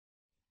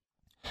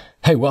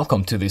Hey,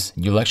 welcome to this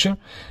new lecture.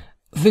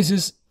 This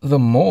is the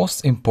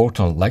most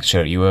important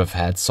lecture you have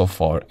had so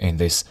far in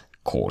this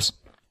course.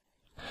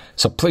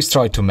 So please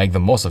try to make the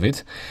most of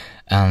it.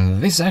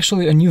 And this is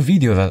actually a new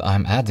video that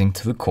I'm adding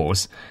to the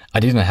course. I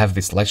didn't have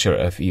this lecture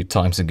a few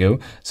times ago,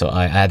 so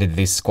I added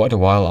this quite a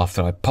while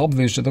after I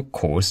published the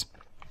course.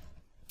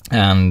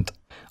 And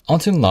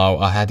until now,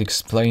 I had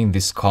explained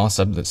this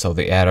concept, so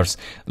the errors,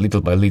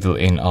 little by little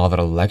in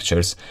other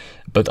lectures,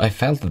 but I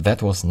felt that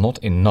that was not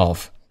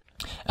enough.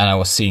 And I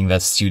was seeing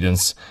that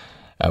students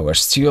were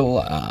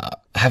still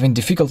having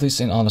difficulties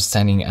in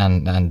understanding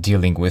and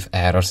dealing with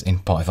errors in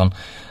Python.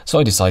 So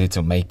I decided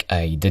to make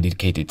a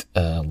dedicated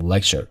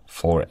lecture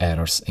for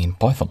errors in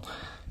Python.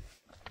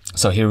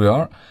 So here we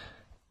are.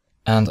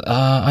 And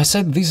I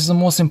said this is the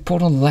most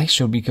important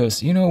lecture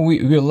because, you know, we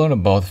learn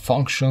about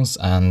functions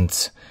and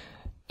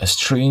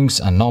strings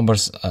and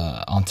numbers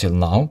until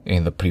now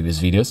in the previous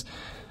videos.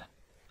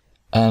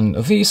 And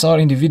these are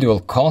individual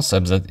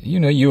concepts that, you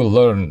know, you'll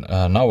learn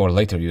now or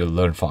later. You'll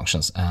learn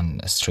functions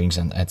and strings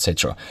and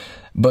etc.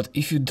 But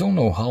if you don't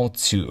know how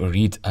to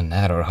read an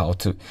error, how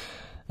to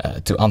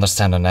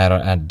understand an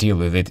error and deal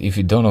with it, if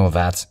you don't know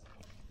that,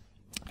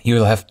 you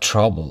will have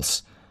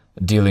troubles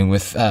dealing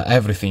with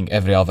everything,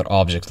 every other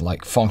object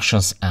like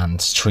functions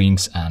and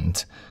strings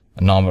and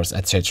numbers,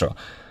 etc.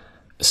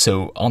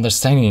 So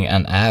understanding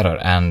an error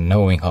and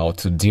knowing how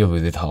to deal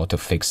with it, how to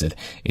fix it,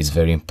 is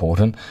very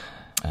important.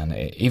 And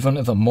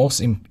even the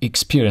most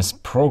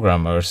experienced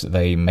programmers,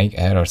 they make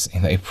errors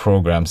in their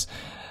programs.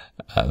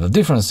 The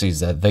difference is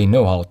that they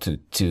know how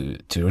to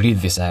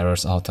read these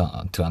errors, how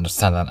to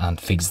understand them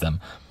and fix them.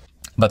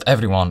 But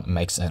everyone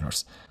makes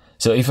errors.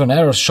 So if an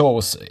error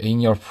shows in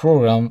your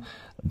program,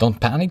 don't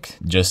panic.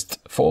 Just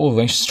follow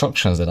the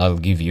instructions that I'll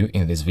give you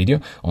in this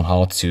video on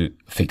how to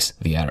fix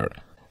the error.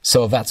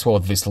 So that's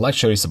what this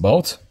lecture is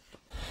about.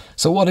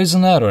 So what is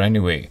an error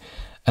anyway?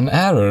 An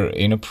error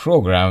in a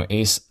program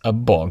is a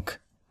bug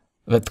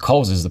that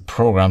causes the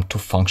program to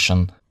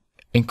function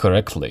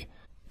incorrectly.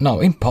 Now,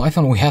 in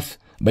Python, we have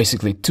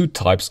basically two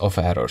types of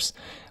errors.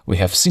 We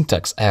have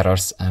syntax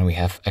errors and we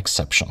have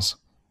exceptions.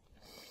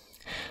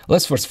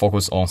 Let's first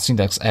focus on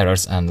syntax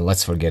errors and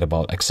let's forget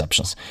about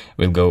exceptions.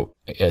 We'll go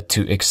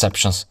to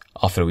exceptions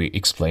after we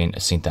explain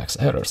syntax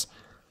errors.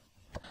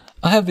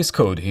 I have this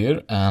code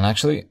here, and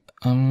actually,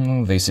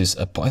 this is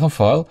a Python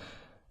file.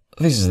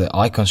 This is the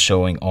icon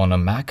showing on a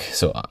Mac.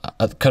 So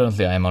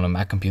currently I am on a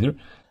Mac computer.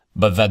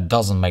 But that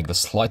doesn't make the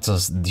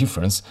slightest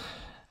difference.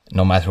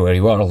 No matter where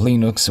you are,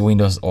 Linux,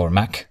 Windows or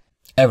Mac,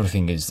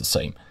 everything is the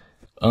same.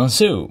 And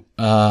so,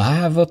 I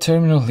have a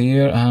terminal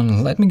here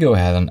and let me go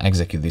ahead and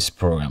execute this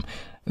program.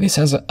 This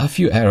has a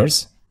few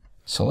errors,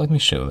 so let me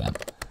show them.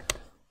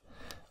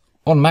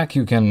 On Mac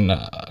you can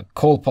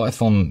call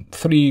Python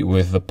 3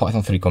 with the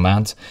Python 3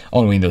 command.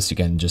 On Windows you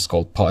can just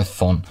call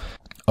Python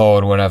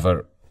or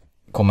whatever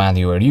command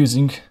you are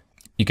using.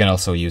 You can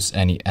also use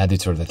any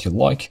editor that you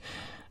like.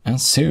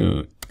 And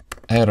so,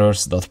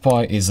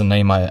 errors.py is the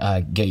name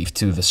I gave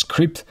to the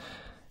script.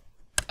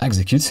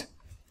 Execute.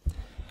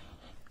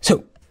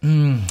 So,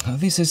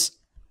 this is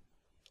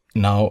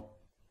now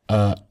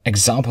an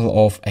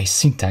example of a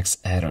syntax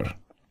error.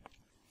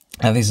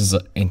 And this is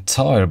the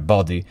entire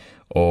body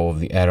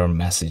of the error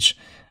message.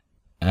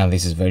 And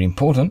this is very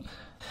important.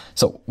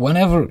 So,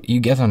 whenever you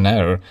get an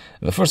error,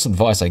 the first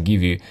advice I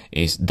give you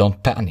is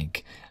don't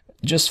panic.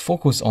 Just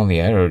focus on the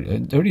error,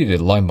 read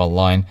it line by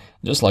line,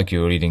 just like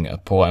you're reading a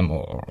poem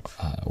or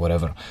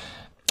whatever.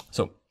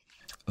 So,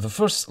 the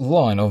first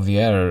line of the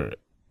error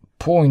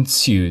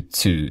points you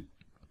to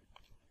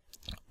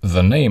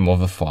the name of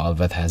the file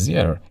that has the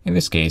error. In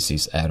this case,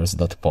 is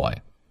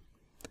errors.py.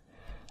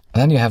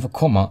 Then you have a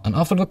comma, and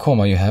after the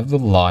comma you have the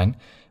line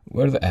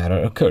where the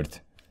error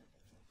occurred.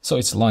 So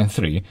it's line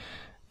 3.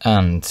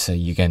 And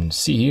you can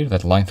see here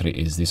that line 3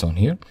 is this one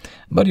here.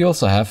 But you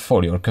also have,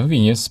 for your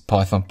convenience,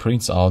 Python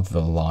prints out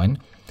the line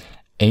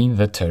in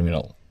the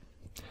terminal.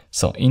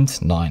 So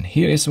int 9,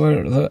 here is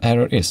where the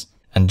error is.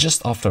 And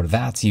just after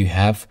that, you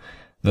have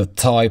the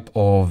type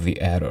of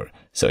the error.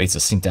 So it's a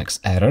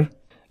syntax error.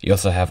 You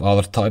also have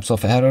other types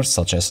of errors,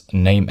 such as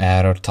name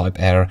error, type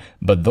error,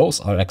 but those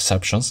are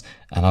exceptions.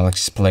 And I'll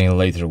explain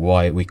later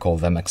why we call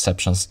them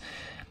exceptions.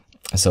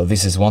 So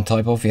this is one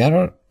type of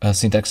error, a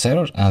syntax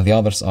error, and the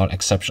others are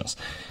exceptions.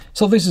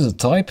 So this is a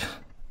type,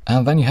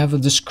 and then you have a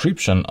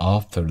description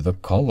after the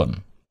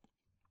colon.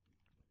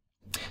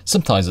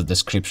 Sometimes the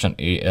description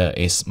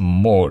is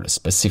more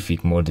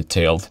specific, more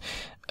detailed.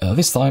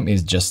 This time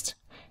is just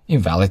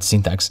invalid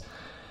syntax.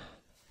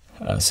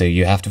 So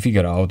you have to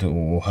figure out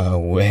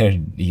where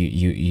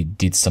you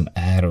did some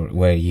error,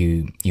 where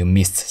you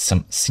missed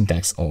some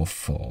syntax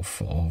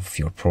of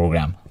your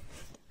program.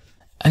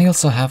 And you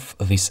also have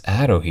this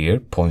arrow here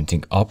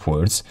pointing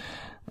upwards,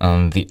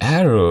 and the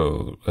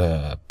arrow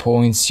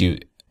points you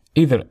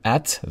either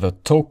at the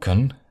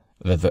token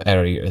that the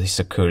error is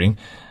occurring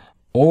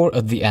or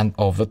at the end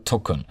of the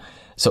token.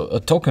 So a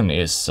token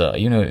is,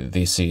 you know,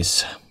 this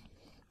is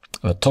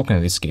a token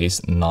in this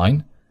case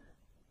 9.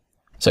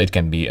 So it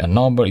can be a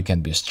number, it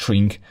can be a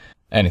string,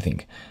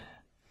 anything.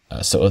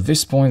 So at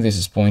this point, this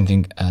is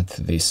pointing at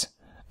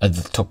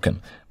the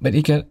token, but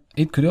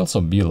it could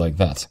also be like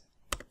that.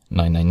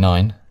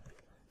 999.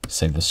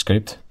 Save the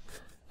script.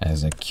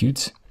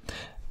 Execute.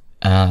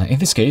 In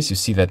this case, you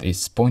see that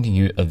it's pointing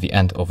you at the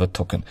end of the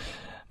token.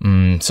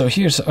 So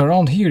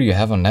around here you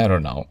have an error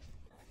now.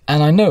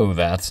 And I know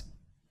that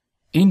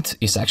int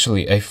is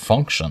actually a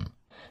function.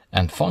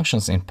 And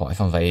functions in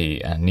Python,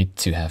 they need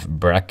to have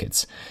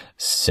brackets.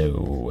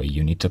 So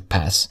you need to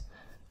pass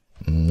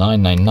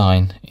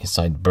 999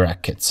 inside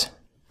brackets,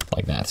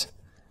 like that.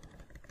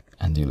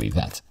 And delete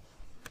that.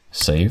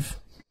 Save.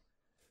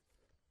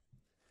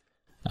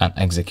 And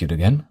execute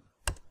again.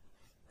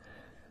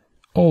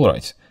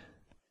 Alright.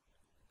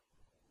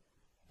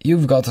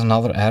 You've got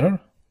another error,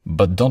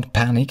 but don't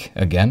panic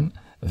again.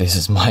 This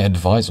is my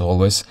advice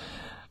always.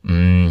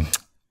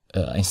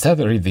 Instead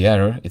of read the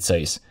error, it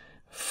says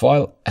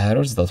file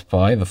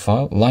errors.py, the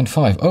file, line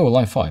 5. Oh,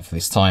 line 5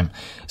 this time.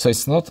 So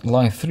it's not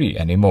line 3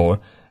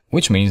 anymore,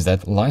 which means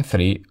that line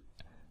 3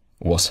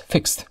 was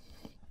fixed.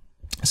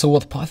 So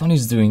what Python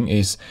is doing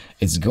is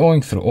it's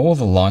going through all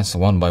the lines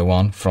one by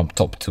one from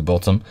top to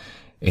bottom.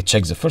 It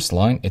checks the first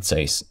line, it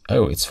says,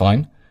 oh, it's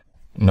fine.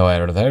 No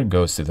error there,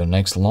 goes to the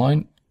next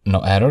line. No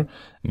error,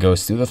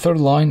 goes to the third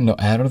line, no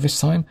error this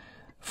time.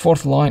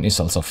 Fourth line is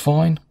also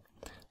fine.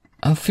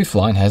 And fifth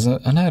line has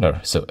an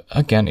error. So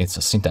again, it's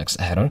a syntax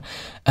error.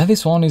 And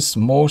this one is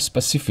more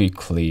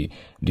specifically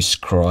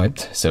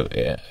described. So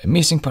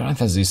missing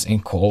parentheses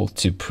in call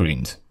to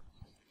print.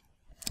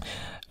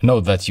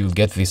 Note that you'll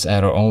get this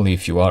error only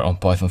if you are on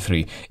Python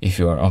 3. If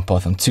you are on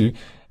Python 2,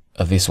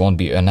 this won't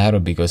be an error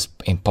because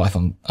in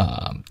Python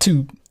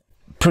 2,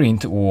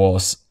 print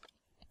was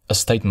a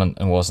statement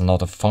and was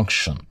not a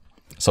function.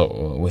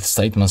 So with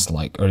statements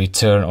like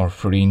return or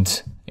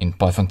print in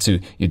Python 2,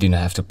 you didn't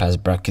have to pass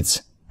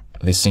brackets.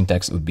 This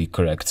syntax would be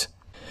correct.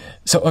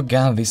 So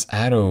again, this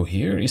arrow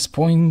here is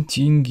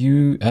pointing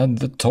you at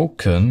the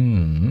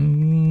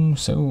token.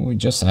 So we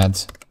just add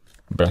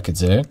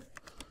brackets there.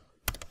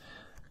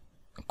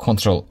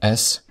 Ctrl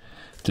S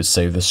to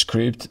save the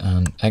script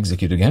and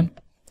execute again.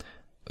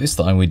 This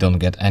time we don't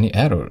get any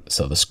error,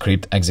 so the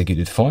script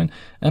executed fine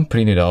and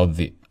printed out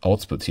the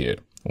output here.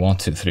 1,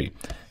 2, 3.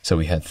 So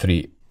we had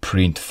 3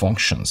 print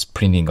functions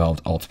printing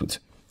out output.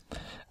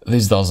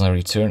 This doesn't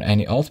return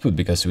any output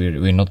because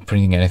we're not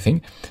printing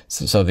anything.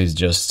 So this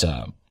just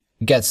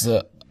gets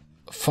the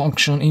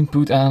function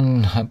input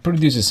and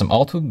produces some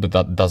output, but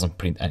that doesn't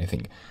print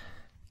anything.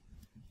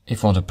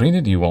 If you want to print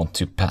it, you want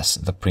to pass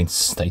the print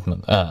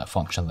statement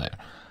function there.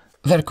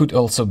 There could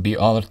also be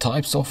other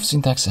types of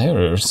syntax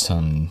errors,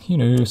 and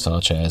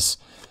such as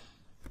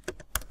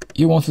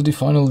you want to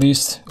define a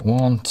list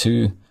 1,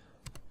 2,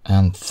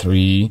 and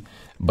 3,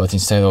 but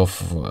instead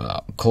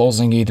of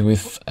closing it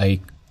with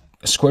a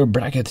square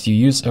bracket, you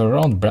use a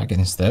round bracket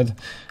instead,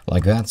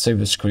 like that. Save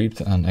the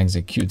script and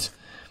execute.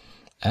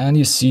 And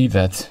you see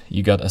that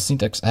you got a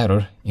syntax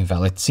error,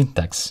 invalid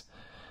syntax,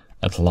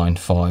 at line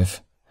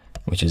 5,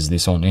 which is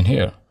this one in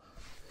here.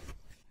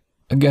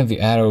 Again, the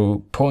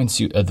arrow points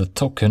you at the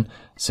token,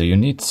 so you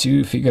need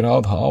to figure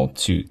out how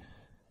to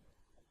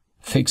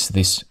fix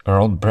this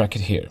round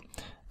bracket here.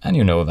 And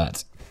you know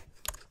that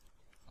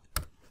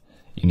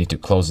you need to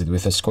close it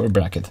with a square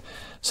bracket,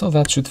 so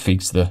that should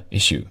fix the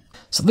issue.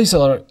 So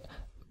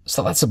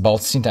that's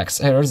about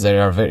syntax errors. They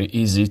are very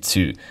easy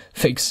to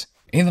fix.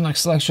 In the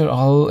next lecture,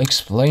 I'll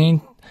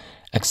explain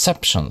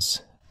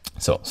exceptions.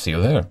 So see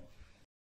you there.